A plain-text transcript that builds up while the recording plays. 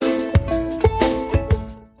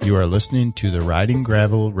You are listening to the Riding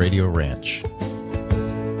Gravel Radio Ranch.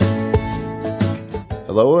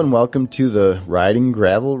 Hello and welcome to the Riding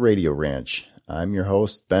Gravel Radio Ranch. I'm your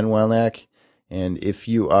host, Ben Welnack, and if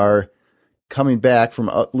you are coming back from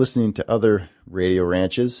listening to other radio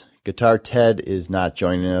ranches, Guitar Ted is not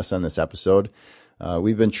joining us on this episode.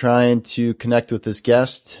 We've been trying to connect with this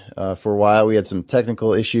guest for a while. We had some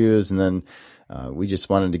technical issues, and then we just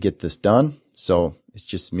wanted to get this done. So it's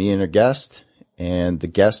just me and our guest, and the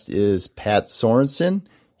guest is Pat Sorensen.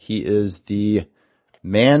 He is the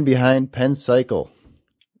man behind Penn Cycle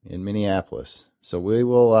in Minneapolis. So we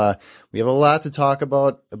have a lot to talk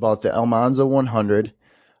about the Almanzo 100.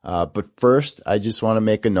 But first, I just want to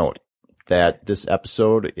make a note that this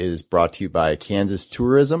episode is brought to you by Kansas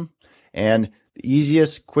Tourism, and the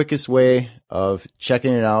easiest, quickest way of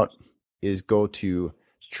checking it out is go to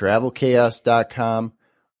travelchaos.com,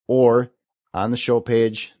 or on the show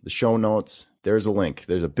page, the show notes, there's a link.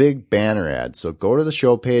 There's a big banner ad. So go to the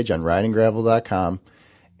show page on ridinggravel.com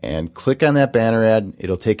and click on that banner ad.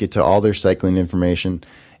 It'll take you to all their cycling information,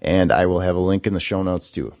 and I will have a link in the show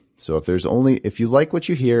notes too. So if you like what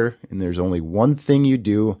you hear and there's only one thing you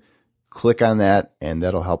do, click on that, and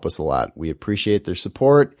that'll help us a lot. We appreciate their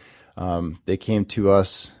support. They came to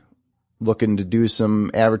us looking to do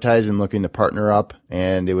some advertising, looking to partner up,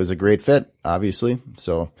 and it was a great fit, obviously.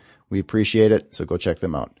 So we appreciate it. So go check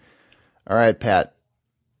them out. All right, Pat,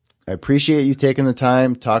 I appreciate you taking the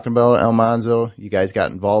time talking about Almanzo. You guys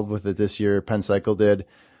got involved with it this year. Penn Cycle did.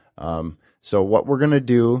 So what we're going to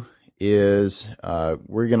do is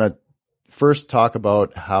we're going to first talk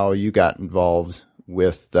about how you got involved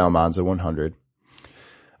with the Almanzo 100,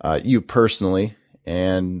 you personally,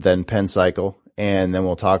 and then Penn Cycle, and then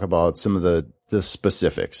we'll talk about some of the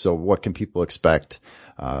specifics. So what can people expect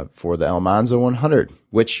for the Almanzo 100,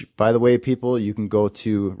 which, by the way, people, you can go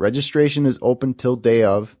to, registration is open till day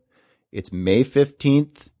of. It's May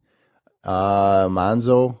 15th,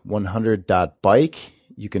 almanzo100.bike.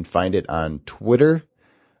 You can find it on Twitter,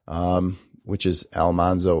 which is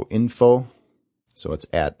Almanzo Info. So it's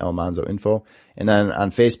at Almanzo Info. And then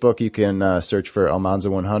on Facebook, you can search for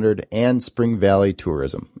Almanzo 100 and Spring Valley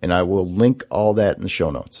Tourism. And I will link all that in the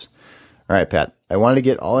show notes. All right, Pat, I wanted to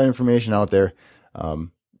get all that information out there.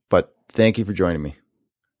 But thank you for joining me.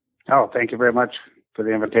 Oh, thank you very much for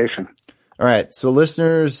the invitation. All right. So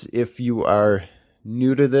listeners, if you are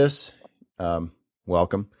new to this,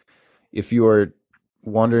 welcome. If you are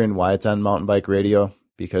wondering why it's on Mountain Bike Radio,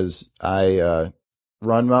 because I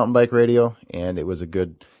run Mountain Bike Radio, and it was a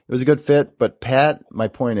good fit. But Pat, my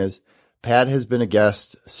point is, Pat has been a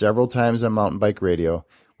guest several times on Mountain Bike Radio.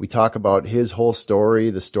 We talk about his whole story,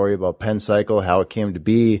 the story about Penn Cycle, how it came to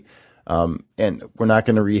be. And we're not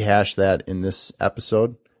going to rehash that in this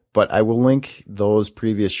episode, but I will link those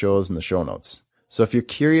previous shows in the show notes. So if you're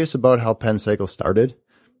curious about how Penn Cycle started,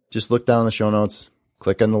 just look down in the show notes,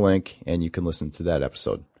 click on the link, and you can listen to that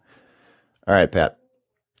episode. All right, Pat.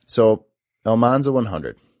 So Almanzo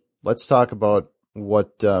 100. Let's talk about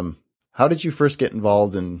how did you first get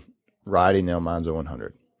involved in riding the Almanzo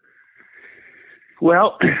 100?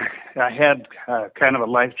 Well, I had kind of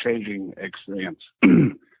a life-changing experience.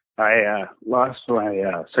 I lost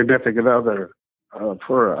my significant other of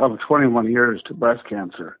 21 years to breast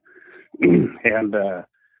cancer. And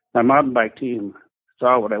my mountain bike team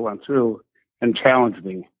saw what I went through and challenged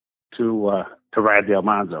me to ride the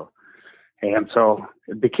Almanzo. And so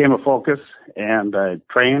it became a focus, and I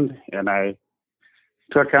trained, and I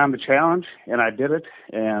took on the challenge, and I did it.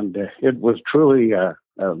 And it was truly a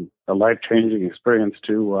life-changing experience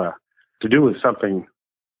to do with something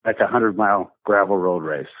like a 100-mile gravel road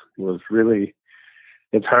race. It was really,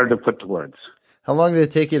 it's hard to put to words. How long did it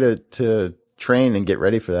take you to train and get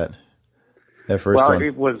ready for that first one?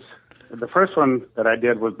 It was, the first one that I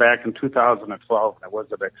did was back in 2012. It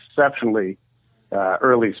was an exceptionally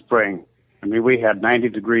early spring. I mean, we had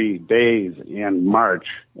 90-degree days in March,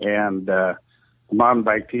 and the mountain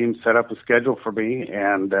bike team set up a schedule for me,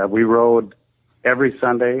 and we rode every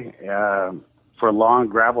Sunday for long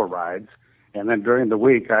gravel rides. And then during the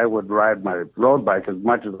week, I would ride my road bike as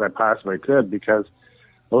much as I possibly could, because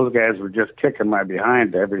those guys were just kicking my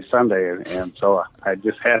behind every Sunday. And so I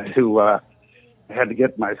just had to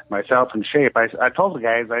get myself in shape. I told the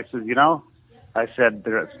guys, I said,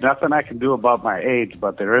 there's nothing I can do about my age,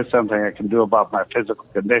 but there is something I can do about my physical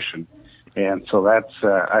condition. And so I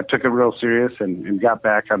took it real serious and got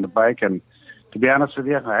back on the bike. And to be honest with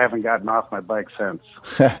you, I haven't gotten off my bike since.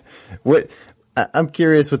 I'm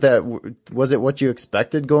curious with that. Was it what you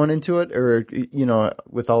expected going into it, or,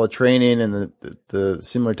 with all the training and the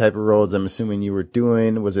similar type of roads I'm assuming you were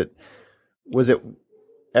doing, was it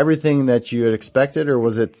everything that you had expected, or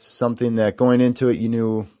was it something that going into it you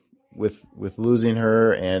knew with losing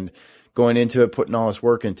her and going into it, putting all this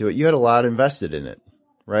work into it, you had a lot invested in it,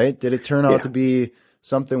 right? Did it turn out to be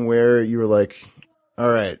something where you were like, all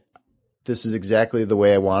right, this is exactly the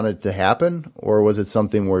way I wanted it to happen? Or was it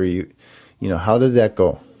something where how did that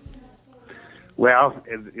go? Well,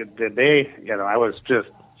 the day, I was just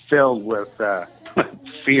filled with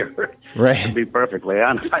fear. Right. To be perfectly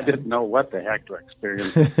honest, I didn't know what the heck to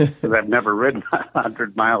experience because I've never ridden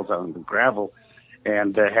 100 miles on the gravel,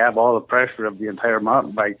 and to have all the pressure of the entire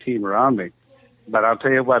mountain bike team around me. But I'll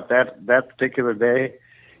tell you what, that particular day,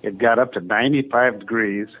 it got up to 95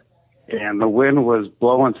 degrees, and the wind was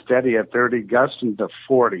blowing steady at 30, gusting to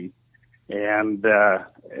 40. And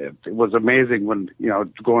it was amazing when,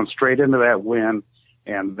 going straight into that wind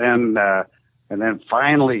and then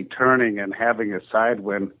finally turning and having a side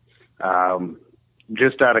wind,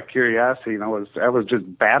 just out of curiosity, I was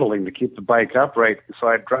just battling to keep the bike upright. So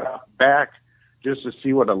I dropped back just to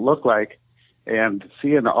see what it looked like, and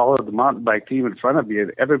seeing all of the mountain bike team in front of me,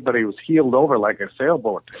 everybody was heeled over like a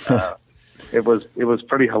sailboat. It was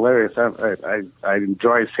pretty hilarious. I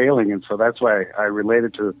enjoy sailing, and so that's why I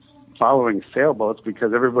related to following sailboats,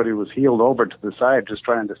 because everybody was heeled over to the side just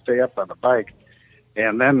trying to stay up on the bike.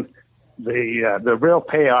 And then the real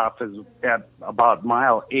payoff is at about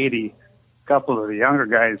mile 80. A couple of the younger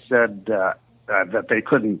guys said that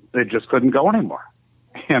they just couldn't go anymore.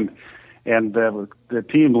 And the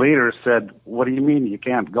team leader said, "What do you mean you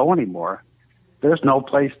can't go anymore? There's no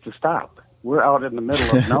place to stop. We're out in the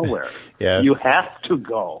middle of nowhere. You have to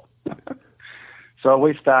go." So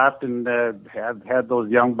we stopped and had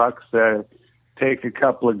those young bucks take a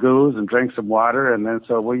couple of goos and drink some water, and then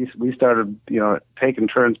so we started taking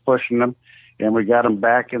turns pushing them, and we got them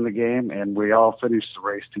back in the game, and we all finished the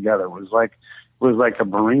race together. It was like a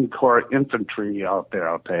Marine Corps infantry out there,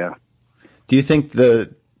 I'll tell you. Do you think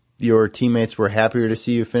your teammates were happier to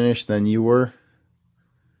see you finish than you were?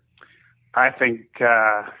 I think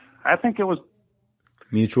it was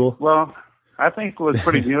mutual. Well, I think it was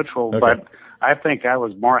pretty mutual, okay. But I think I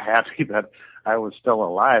was more happy that I was still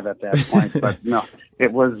alive at that point. But no,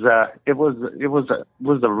 it was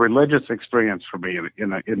a religious experience for me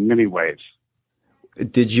in many ways.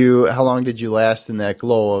 How long did you last in that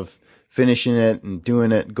glow of finishing it and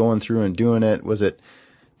doing it, going through and doing it?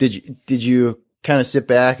 Did you kind of sit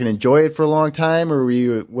back and enjoy it for a long time, or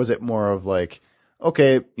was it more of like,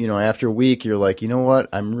 okay, after a week, you're like, you know what,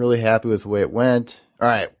 I'm really happy with the way it went. All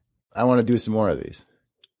right, I want to do some more of these.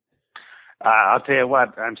 I'll tell you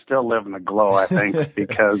what, I'm still living the glow, I think,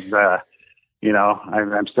 because,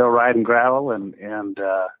 I'm still riding gravel, and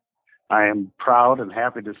I am proud and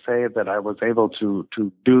happy to say that I was able to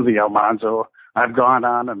do the Almanzo. I've gone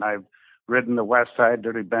on and I've ridden the West Side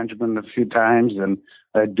Dirty Benjamin a few times, and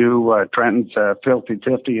I do Trenton's Filthy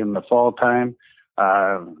 50 in the fall time.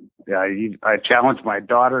 I challenged my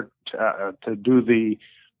daughter to do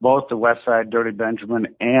both the West Side Dirty Benjamin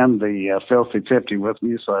and the Filthy 50 with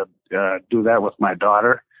me, so I do that with my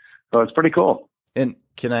daughter. So it's pretty cool. And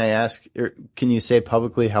can I ask, can you say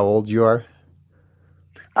publicly how old you are?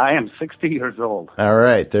 I am 60 years old. All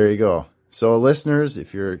right, there you go. So listeners,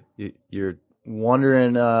 if you're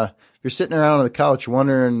wondering, if you're sitting around on the couch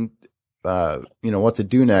wondering, what to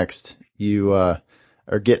do next, you are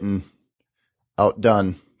getting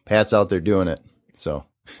outdone. Pat's out there doing it. So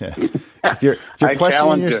if you're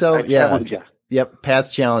questioning yourself, yep,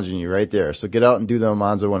 Pat's challenging you right there. So get out and do the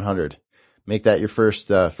Almanzo 100. Make that your first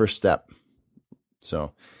step.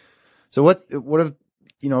 So what have,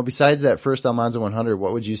 besides that first Almanzo 100,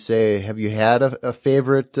 what would you say? Have you had a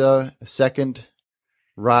favorite second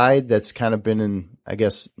ride that's kind of been I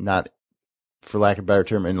guess not, for lack of a better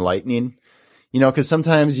term, enlightening? Because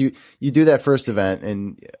sometimes you do that first event,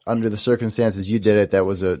 and under the circumstances you did it, that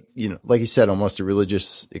was like you said, almost a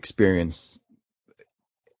religious experience.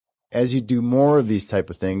 As you do more of these type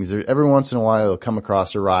of things, every once in a while you'll come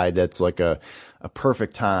across a ride that's like a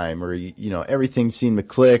perfect time, or everything seemed to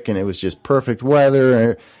click and it was just perfect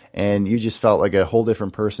weather, and you just felt like a whole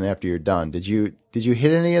different person after you're done. Did you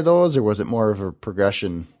hit any of those, or was it more of a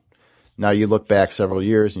progression? Now you look back several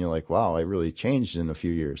years and you're like, wow, I really changed in a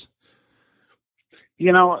few years.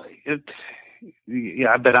 I've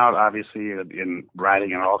been out obviously in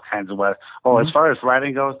riding in all kinds of weather. As far as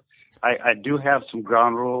riding goes, I do have some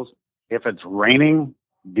ground rules. If it's raining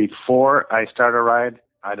before I start a ride,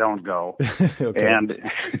 I don't go. Okay. And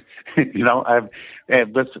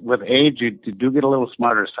with age, you do get a little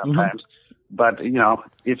smarter sometimes. Mm-hmm. But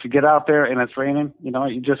if you get out there and it's raining,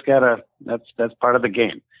 you just gotta. That's part of the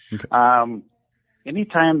game. Okay.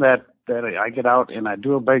 Anytime that that I get out and I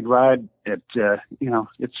do a bike ride, it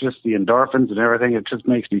it's just the endorphins and everything. It just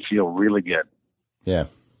makes me feel really good. Yeah,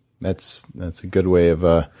 that's a good way of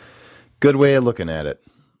looking at it.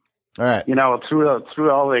 All right.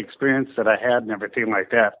 Through all the experience that I had and everything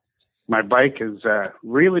like that, my bike has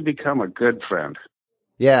really become a good friend.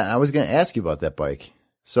 Yeah, I was going to ask you about that bike.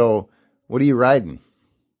 So, what are you riding?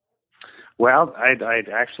 Well, I'd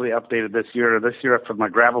actually updated this year. This year, for my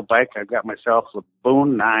gravel bike, I've got myself a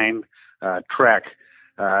Boone 9 Trek.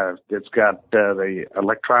 It's got the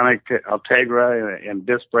electronic Altegra and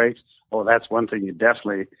disc brakes. Oh, that's one thing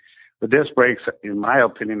the disc brakes, in my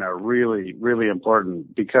opinion, are really, really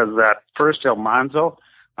important, because that first Almanzo,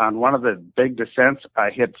 on one of the big descents, I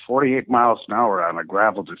hit 48 miles an hour on a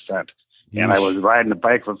gravel descent. Yeesh. And I was riding a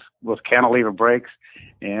bike with cantilever brakes,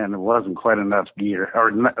 and it wasn't quite enough gear or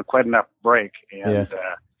quite enough brake. And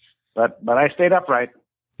but I stayed upright.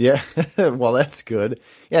 Yeah, well, that's good.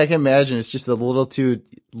 Yeah, I can imagine it's just a little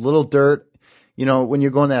dirt. When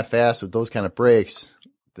you're going that fast with those kind of brakes,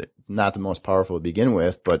 not the most powerful to begin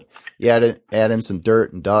with, but you add in some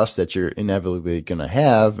dirt and dust that you're inevitably going to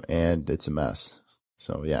have, and it's a mess.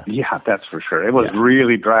 So yeah. Yeah, that's for sure. It was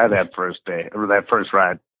really dry that first day, or that first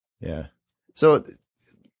ride. Yeah. So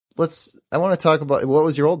I want to talk about, what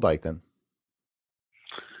was your old bike then?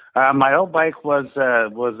 My old bike was a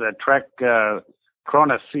Trek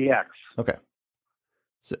Krona CX. Okay.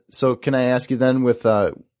 So can I ask you then, with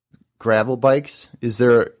gravel bikes,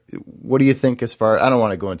 what do you think as far, I don't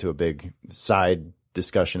want to go into a big side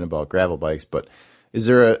discussion about gravel bikes, but is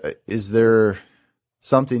there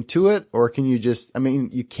something to it, or can you just,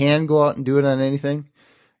 you can go out and do it on anything,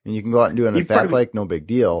 and you can go out and do it on a fat bike, no big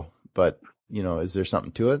deal, but is there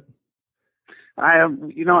something to it? I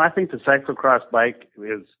think the cyclocross bike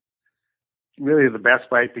is really the best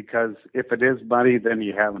bike, because if it is muddy, then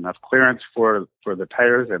you have enough clearance for the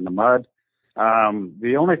tires and the mud.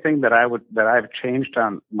 The only thing that I've changed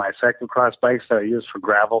on my cyclocross bikes that I use for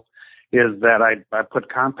gravel is that I put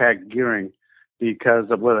compact gearing, because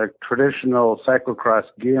with a traditional cyclocross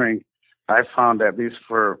gearing, I found, at least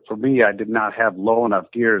for me, I did not have low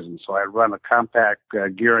enough gears, and so I run a compact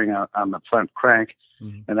gearing on the front crank,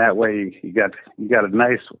 and that way you got a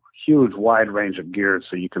nice, huge, wide range of gears,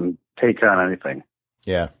 so you can take on anything.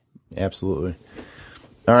 Yeah, absolutely.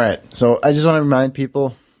 All right, so I just want to remind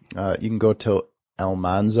people, you can go to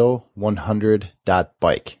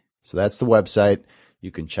almanzo100.bike. So that's the website.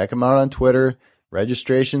 You can check them out on Twitter.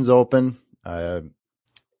 Registration's open.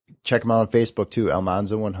 Check them out on Facebook too,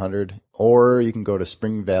 Almanzo100, or you can go to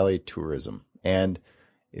Spring Valley Tourism. And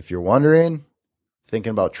if you're wondering,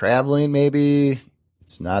 thinking about traveling, maybe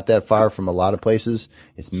it's not that far from a lot of places.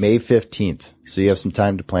 It's May 15th, so you have some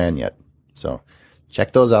time to plan yet. So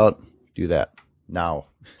check those out. Do that now.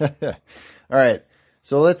 All right.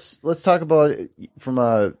 So let's talk about it from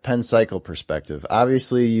a Penn Cycle perspective.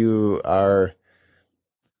 Obviously, you had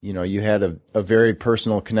a very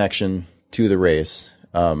personal connection to the race.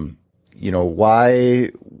 How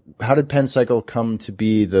did Penn Cycle come to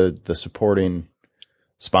be the supporting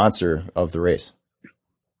sponsor of the race?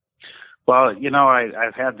 Well,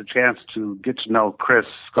 I've had the chance to get to know Chris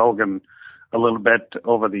Scogan a little bit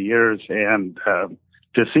over the years, and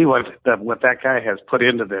to see what that guy has put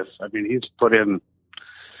into this. He's put in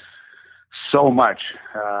so much.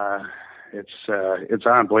 It's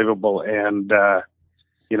unbelievable, and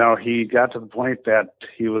he got to the point that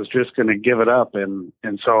he was just going to give it up, and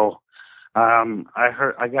so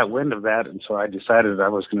I got wind of that, and so I decided I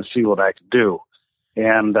was going to see what I could do.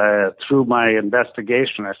 And through my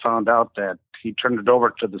investigation, I found out that he turned it over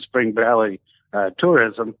to the Spring Valley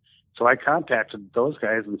Tourism. So I contacted those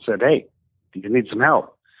guys and said, "Hey, do you need some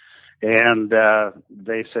help?" And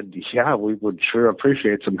they said, "Yeah, we would sure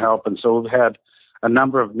appreciate some help." And so we've had a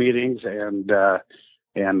number of meetings, and I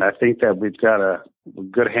think that we've got a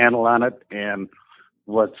good handle on it. And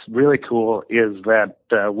what's really cool is that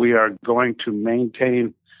we are going to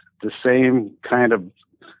maintain the same kind of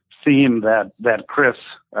theme that Chris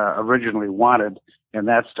originally wanted, and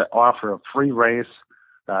that's to offer a free race.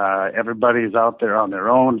 Everybody's out there on their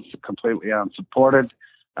own. It's completely unsupported.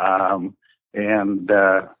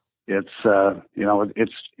 It's the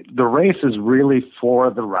race is really for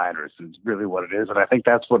the riders. It's really what it is. And I think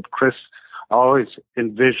that's what Chris always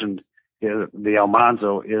envisioned. The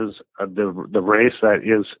Almanzo is the race that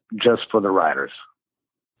is just for the riders.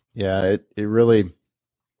 Yeah, it really,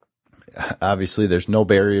 obviously there's no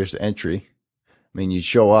barriers to entry. You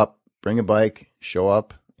show up, bring a bike, show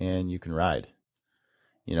up, and you can ride.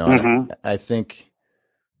 I think,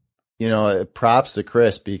 props to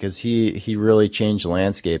Chris, because he really changed the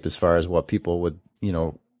landscape as far as what people would,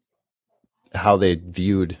 how they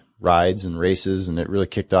viewed rides and races, and it really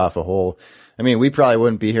kicked off a whole. I mean, we probably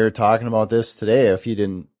wouldn't be here talking about this today if you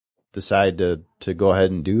didn't decide to go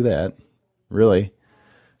ahead and do that. Really,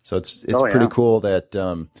 so it's pretty cool that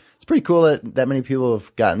that many people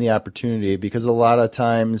have gotten the opportunity, because a lot of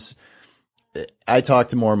times I talk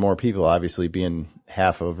to more and more people, obviously being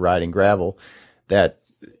half of riding gravel, that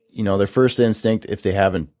their first instinct, if they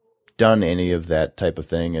haven't done any of that type of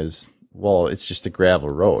thing, is, well, it's just a gravel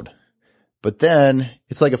road. But then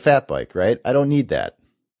it's like a fat bike, right? I don't need that.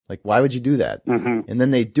 Like, why would you do that? Mm-hmm. And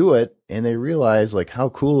then they do it and they realize like how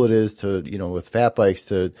cool it is to, with fat bikes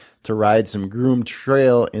to ride some groomed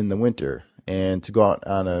trail in the winter and to go out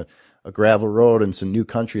on a gravel road in some new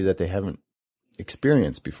country that they haven't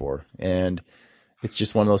experienced before. And it's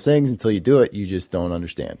just one of those things, until you do it, you just don't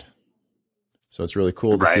understand. So it's really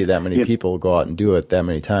cool to see that many people go out and do it that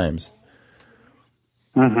many times.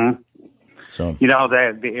 Mm-hmm. So,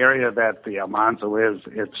 the area that the Almanzo is,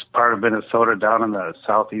 it's part of Minnesota down in the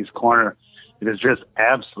southeast corner. It is just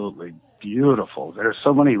absolutely beautiful. There's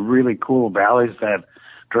so many really cool valleys that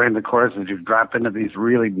during the course as you drop into these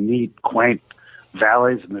really neat, quaint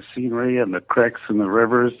valleys, and the scenery and the creeks and the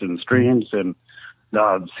rivers and streams, and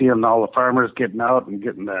seeing all the farmers getting out and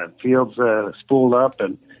getting the fields spooled up,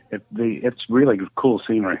 and it's really cool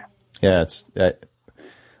scenery. Yeah,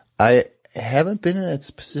 I haven't been in that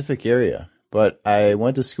specific area, but I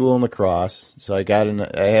went to school in La Crosse, so I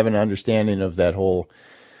have an understanding of that whole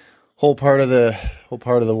part of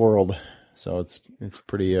the world. So it's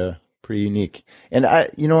pretty unique. And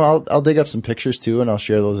I'll dig up some pictures too, and I'll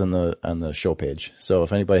share those on the show page. So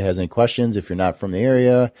if anybody has any questions, if you're not from the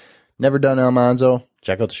area, never done Almanzo,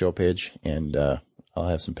 check out the show page, and I'll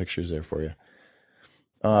have some pictures there for you.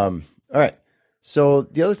 All right. So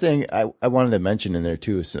the other thing I wanted to mention in there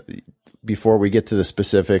too, so before we get to the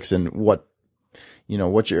specifics and what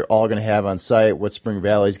you're all going to have on site, what Spring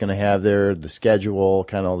Valley is going to have there, the schedule,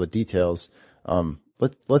 kind of all the details.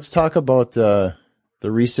 Let's talk about the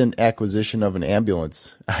recent acquisition of an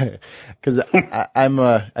ambulance, because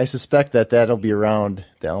I suspect that'll be around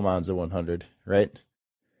the Almanzo 100, right?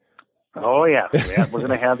 Oh yeah, we're going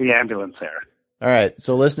to have the ambulance there. All right.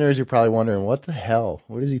 So listeners, you're probably wondering, what the hell?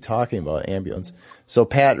 What is he talking about? Ambulance. So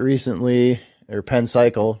Penn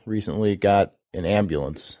Cycle recently got an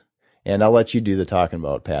ambulance, and I'll let you do the talking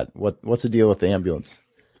about, Pat. What's the deal with the ambulance?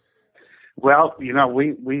 Well,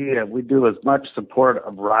 we do as much support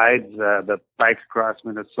of rides, the Bikes Across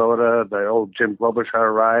Minnesota, the old Jim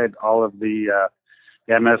Klobuchar ride, all of the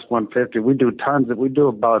MS 150. We do tons. We do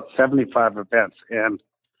about 75 events, and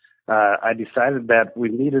I decided that we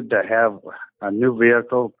needed to have a new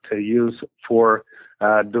vehicle to use for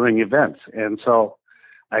doing events. And so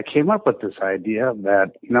I came up with this idea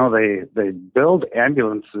that, they build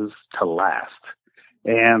ambulances to last.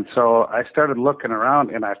 And so I started looking around,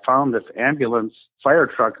 and I found this ambulance fire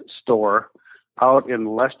truck store out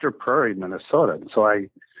in Lester Prairie, Minnesota. And so I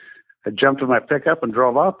jumped in my pickup and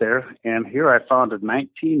drove out there, and here I found a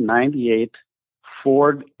 1998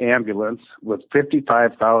 Ford ambulance with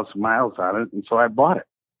 55,000 miles on it, and so I bought it.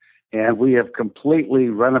 And we have completely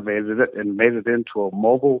renovated it and made it into a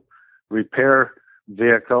mobile repair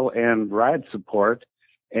vehicle and ride support.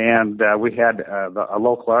 And we had a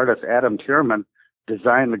local artist, Adam Tierman,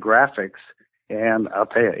 design the graphics, and I'll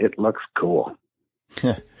tell you, it looks cool.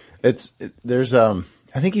 There's I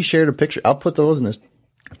think you shared a picture. I'll put those in this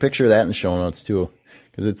picture of that in the show notes too,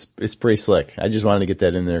 because it's pretty slick. I just wanted to get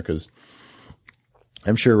that in there because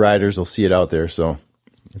I'm sure riders will see it out there, so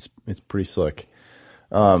it's pretty slick.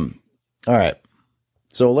 All right,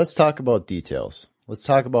 so let's talk about details. Let's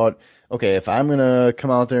talk about, okay, if I'm gonna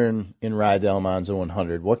come out there and ride the Almanzo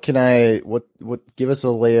 100, what give us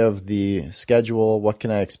a lay of the schedule? What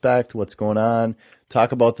can I expect? What's going on?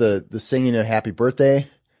 Talk about the singing a happy birthday.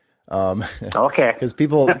 Okay, because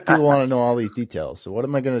people want to know all these details. So what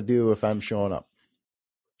am I gonna do if I'm showing up?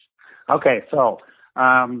 Okay, so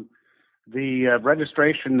the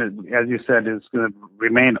registration, as you said, is going to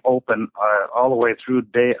remain open all the way through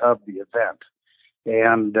day of the event.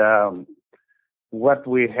 And what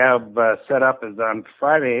we have set up is on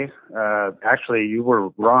Friday. Actually, you were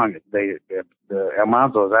wrong. The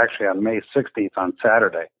Almanzo is actually on May 16th on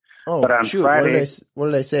Saturday. Oh, but on shoot. Friday, what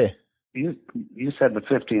did I say? You said the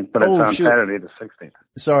 15th, but it's on Saturday the 16th.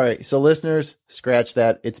 Sorry. So listeners, scratch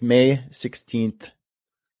that. It's May 16th.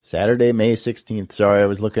 Saturday, May 16th. Sorry, I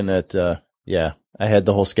was looking at, I had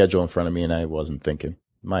the whole schedule in front of me and I wasn't thinking.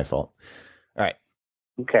 My fault. All right.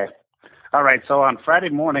 Okay. All right. So on Friday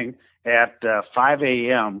morning at 5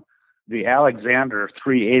 a.m., the Alexander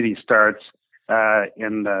 380 starts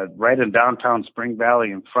right in downtown Spring Valley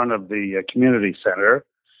in front of the community center.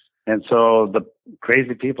 And so the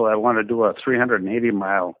crazy people that want to do a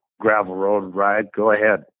 380-mile gravel road ride, go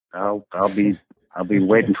ahead. I'll be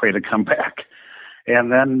waiting for you to come back.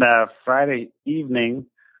 And then Friday evening,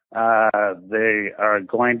 they are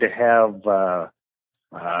going to have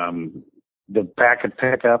the packet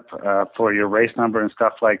pickup for your race number and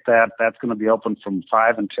stuff like that. That's going to be open from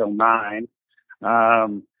 5 until 9.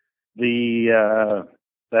 The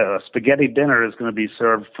spaghetti dinner is going to be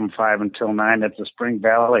served from 5 until 9 at the Spring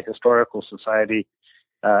Valley Historical Society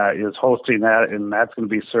is hosting that, and that's going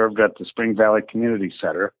to be served at the Spring Valley Community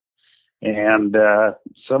Center. And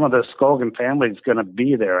some of the Scogan family is going to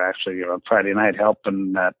be there actually on Friday night,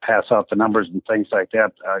 helping pass out the numbers and things like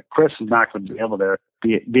that. Chris is not going to be able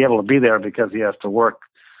to be there because he has to work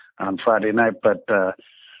on Friday night. But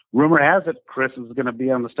rumor has it Chris is going to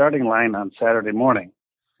be on the starting line on Saturday morning.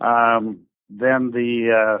 Then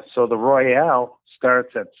the Royale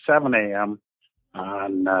starts at 7 a.m.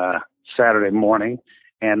 on Saturday morning,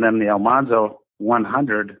 and then the Almanzo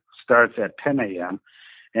 100 starts at 10 a.m.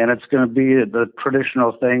 And it's going to be the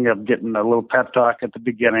traditional thing of getting a little pep talk at the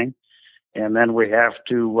beginning. And then we have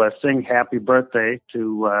to sing happy birthday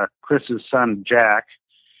to Chris's son, Jack.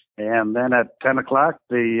 And then at 10 o'clock,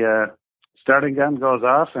 the starting gun goes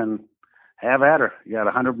off and have at her. You got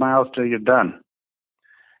 100 miles till you're done.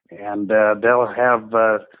 And they'll have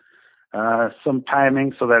some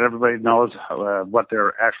timing so that everybody knows what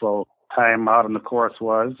their actual time out on the course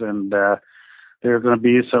was. And there's going to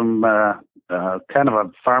be some kind of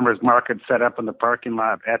a farmer's market set up in the parking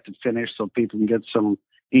lot at the finish so people can get some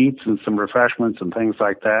eats and some refreshments and things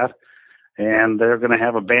like that. And they're going to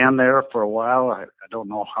have a band there for a while. I don't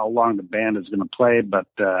know how long the band is going to play, but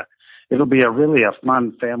it'll be really a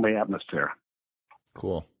fun family atmosphere.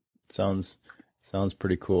 Cool. Sounds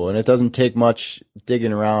pretty cool. And it doesn't take much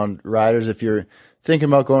digging around. Riders, if you're thinking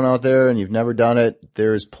about going out there and you've never done it,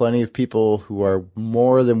 there's plenty of people who are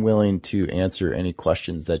more than willing to answer any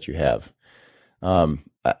questions that you have.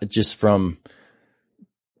 Just from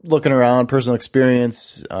looking around, personal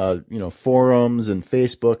experience, forums and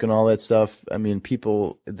Facebook and all that stuff. I mean,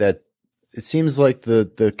 people that it seems like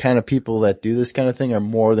the kind of people that do this kind of thing are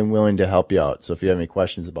more than willing to help you out. So if you have any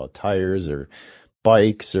questions about tires or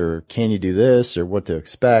bikes or can you do this or what to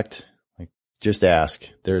expect, like just ask.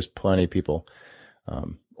 There's plenty of people.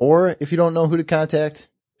 Or if you don't know who to contact,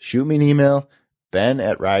 shoot me an email,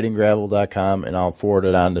 ben@ridinggravel.com, and I'll forward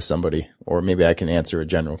it on to somebody, or maybe I can answer a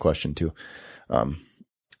general question too.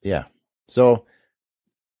 Yeah. So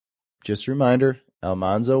just a reminder,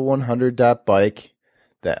 Almanzo100.bike.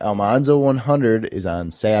 The Almanzo 100 is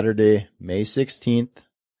on Saturday, May 16th.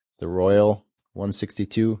 The Royal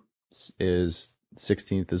 162 is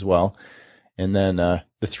 16th as well. And then the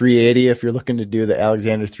 380, if you're looking to do the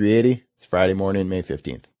Alexander 380, it's Friday morning, May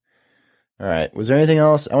 15th. All right. Was there anything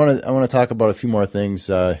else? I want to talk about a few more things.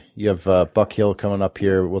 You have Buck Hill coming up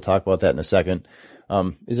here. We'll talk about that in a second.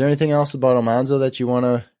 Is there anything else about Almanzo that you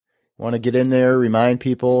want to get in there, remind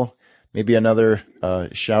people? Maybe another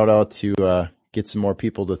shout out to get some more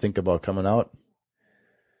people to think about coming out?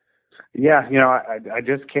 Yeah, I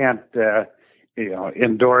just can't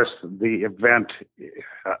endorse the event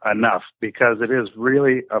enough because it is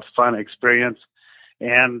really a fun experience,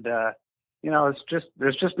 and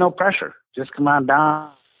there's just no pressure. Just come on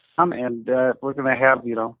down, and we're going to have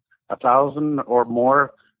 1,000 or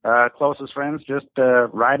more closest friends just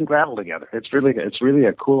riding gravel together. It's really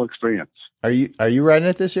a cool experience. Are you riding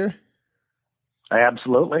it this year?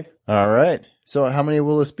 Absolutely. All right. So how many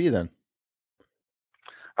will this be then?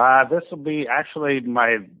 This will be actually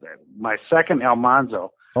my second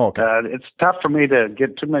Almanzo. Oh, okay. It's tough for me to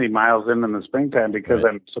get too many miles in the springtime because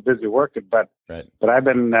I'm so busy working. But I've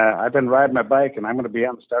been riding my bike, and I'm going to be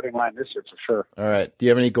on the starting line this year for sure. All right. Do you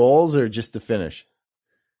have any goals or just to finish?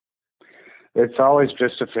 It's always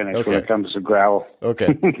just to finish when it comes to gravel. Okay.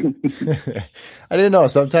 I didn't know.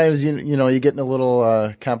 Sometimes you get in a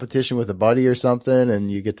little competition with a buddy or something, and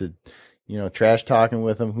you get to trash talking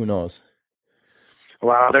with them. Who knows?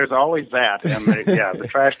 Well, there's always that, and the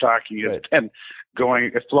trash talking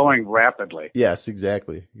is flowing rapidly. Yes,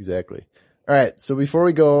 exactly. All right. So before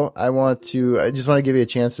we go, I just want to give you a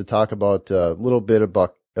chance to talk about a little bit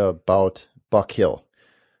about Buck Hill.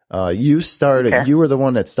 You started. Okay. You were the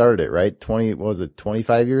one that started it, right?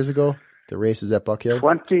 25 years ago? The races at Buck Hill.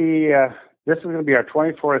 This is going to be our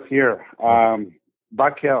 24th year.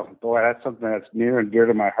 Buck Hill, boy, that's something that's near and dear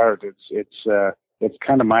to my heart. It's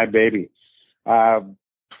kind of my baby.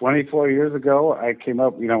 24 years ago, I came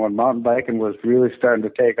up, when mountain biking was really starting to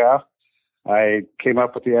take off, I came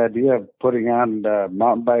up with the idea of putting on the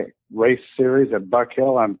mountain bike race series at Buck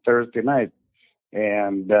Hill on Thursday night.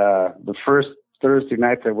 And the first Thursday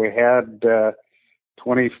night that we had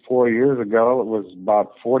 24 years ago. It was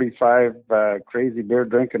about 45 crazy beer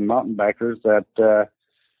drinking mountain bikers that,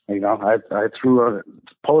 I threw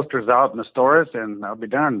posters out in the stores, and I'll be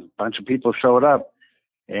darned, a bunch of people showed up,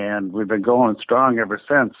 and we've been going strong ever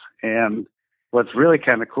since. And what's really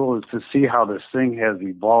kind of cool is to see how this thing has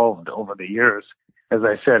evolved over the years. As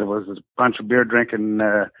I said, it was a bunch of beer drinking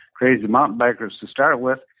crazy mountain bikers to start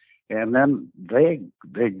with, and then they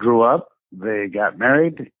grew up, they got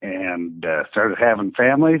married, and started having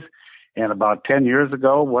families. And about 10 years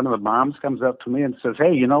ago, one of the moms comes up to me and says,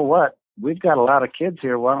 "Hey, you know what? We've got a lot of kids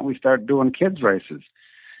here. Why don't we start doing kids races?"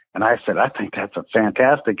 And I said, "I think that's a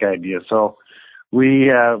fantastic idea." So we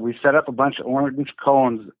set up a bunch of orange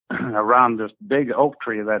cones around this big oak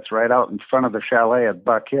tree that's right out in front of the chalet at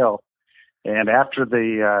Buck Hill. And after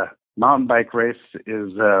the mountain bike race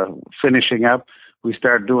is finishing up, we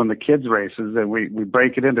start doing the kids races, and we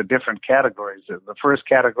break it into different categories. The first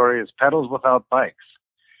category is pedals without bikes.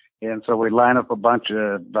 And so we line up a bunch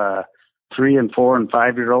of 3 and 4 and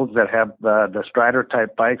 5-year-olds that have the Strider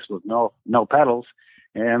type bikes with no pedals.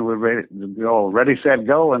 And we're ready, set,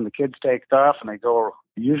 go. And the kids take off, and they go,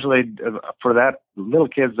 usually for that little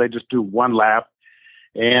kids, they just do one lap.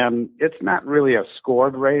 And it's not really a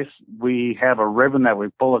scored race. We have a ribbon that we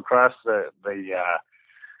pull across the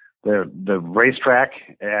racetrack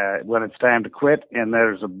when it's time to quit, and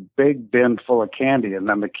there's a big bin full of candy, and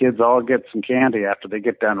then the kids all get some candy after they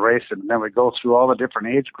get done racing. And then we go through all the different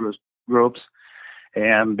age groups,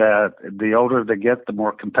 and the older they get, the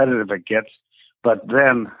more competitive it gets. But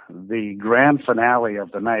then the grand finale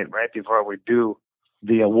of the night, right before we do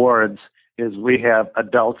the awards, is we have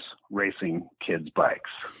adults racing kids' bikes.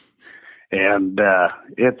 And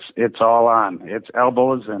it's all on. It's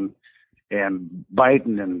elbows and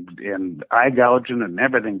biting and eye gouging and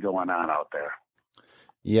everything going on out there.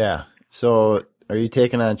 Yeah. So are you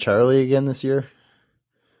taking on Charlie again this year?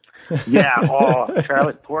 Yeah. Oh,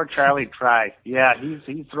 Charlie, poor Charlie tried. Yeah,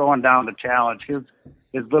 he's throwing down the challenge.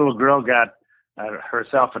 His little girl got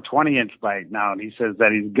herself a 20-inch bike now, and he says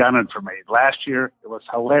that he's gunning for me. Last year, it was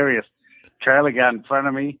hilarious. Charlie got in front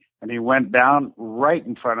of me, and he went down right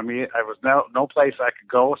in front of me. I was no place I could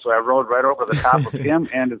go, so I rode right over the top of him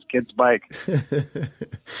and his kid's bike.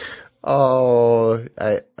 Oh,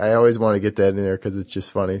 I always want to get that in there because it's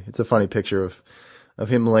just funny. It's a funny picture of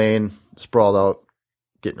him laying sprawled out,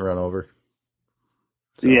 getting run over.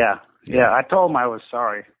 So, yeah. I told him I was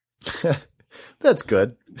sorry. That's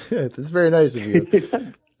good. That's very nice of you.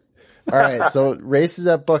 All right, so races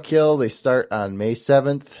at Buck Hill, they start on May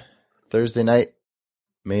 7th, Thursday night,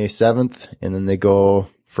 May 7th, and then they go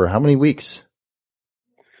for how many weeks?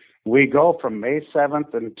 We go from May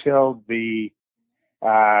 7th until the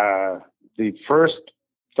first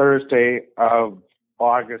Thursday of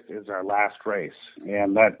August is our last race.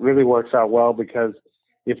 And that really works out well because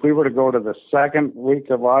if we were to go to the second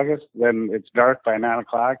week of August, then it's dark by 9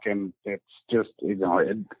 o'clock, and it's just,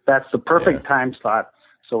 that's the perfect time slot.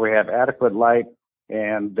 So we have adequate light,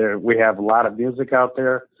 and we have a lot of music out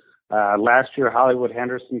there. Last year, Hollywood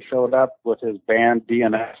Henderson showed up with his band,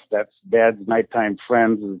 DNS. That's Dad's Nighttime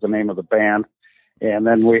Friends is the name of the band. And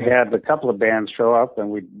then we had a couple of bands show up,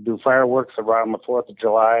 and we do fireworks around the 4th of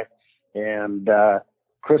July. And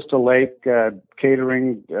Crystal Lake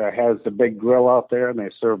Catering has the big grill out there, and they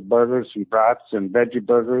serve burgers and brats and veggie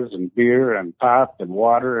burgers and beer and pop and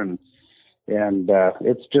water. And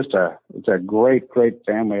it's a great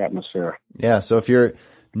family atmosphere. Yeah. So if you're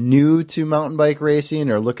new to mountain bike racing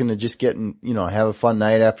or looking to just have a fun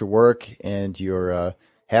night after work and you're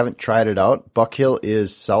haven't tried it out, Buck Hill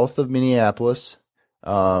is south of Minneapolis,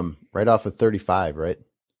 right off of 35, right?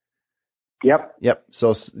 Yep.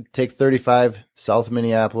 So take 35 south of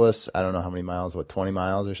Minneapolis. I don't know how many miles, 20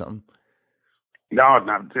 miles or something? No,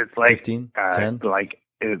 it's like 15, 10?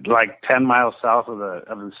 It's like 10 miles south of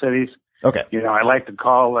the cities. Okay. I like to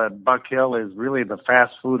call Buck Hill is really the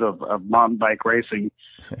fast food of mountain bike racing.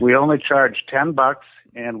 We only charge $10,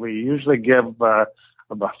 and we usually give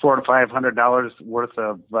about $400 to $500 worth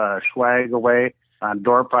of swag away on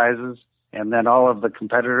door prizes. And then all of the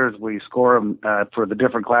competitors, we score them for the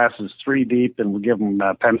different classes 3 deep, and we give them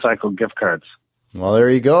Pencycle gift cards. Well, there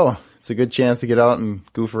you go. It's a good chance to get out and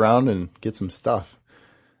goof around and get some stuff.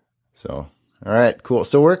 So, all right, cool.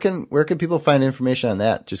 So where can people find information on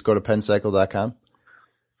that? Just go to pencycle.com?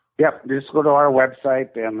 Yep, just go to our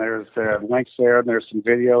website, and there's links there, and there's some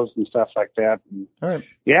videos and stuff like that. And, all right.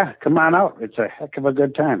 Yeah, come on out. It's a heck of a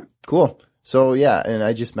good time. Cool. So, yeah, and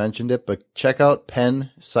I just mentioned it, but check out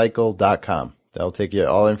pencycle.com. That'll take you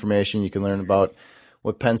all information. You can learn about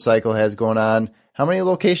what Pencycle has going on. How many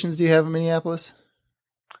locations do you have in Minneapolis?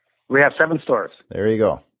 We have 7 stores. There you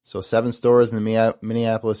go. So 7 stores in the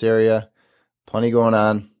Minneapolis area. Plenty going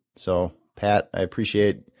on. So, Pat, I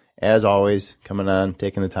appreciate, as always, coming on,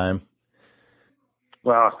 taking the time.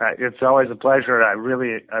 Well, it's always a pleasure. I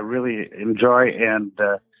really enjoy, and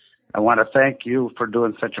I want to thank you for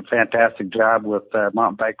doing such a fantastic job with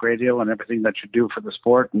Mountain Bike Radio and everything that you do for the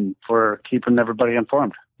sport and for keeping everybody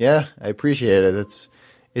informed. Yeah, I appreciate it.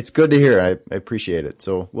 It's good to hear. I appreciate it.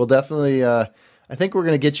 So we'll definitely, I think we're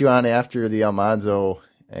going to get you on after the Almanzo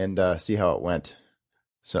and see how it went.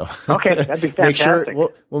 So okay, that'd be fantastic.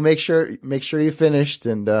 We'll make sure you finished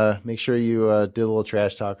and make sure you did a little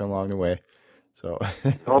trash talking along the way. So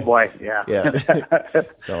oh boy, yeah. Yeah.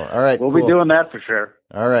 So all right, we'll be doing that for sure.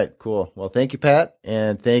 All right, cool. Well, thank you, Pat,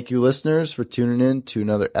 and thank you, listeners, for tuning in to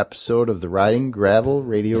another episode of the Riding Gravel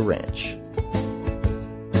Radio Ranch.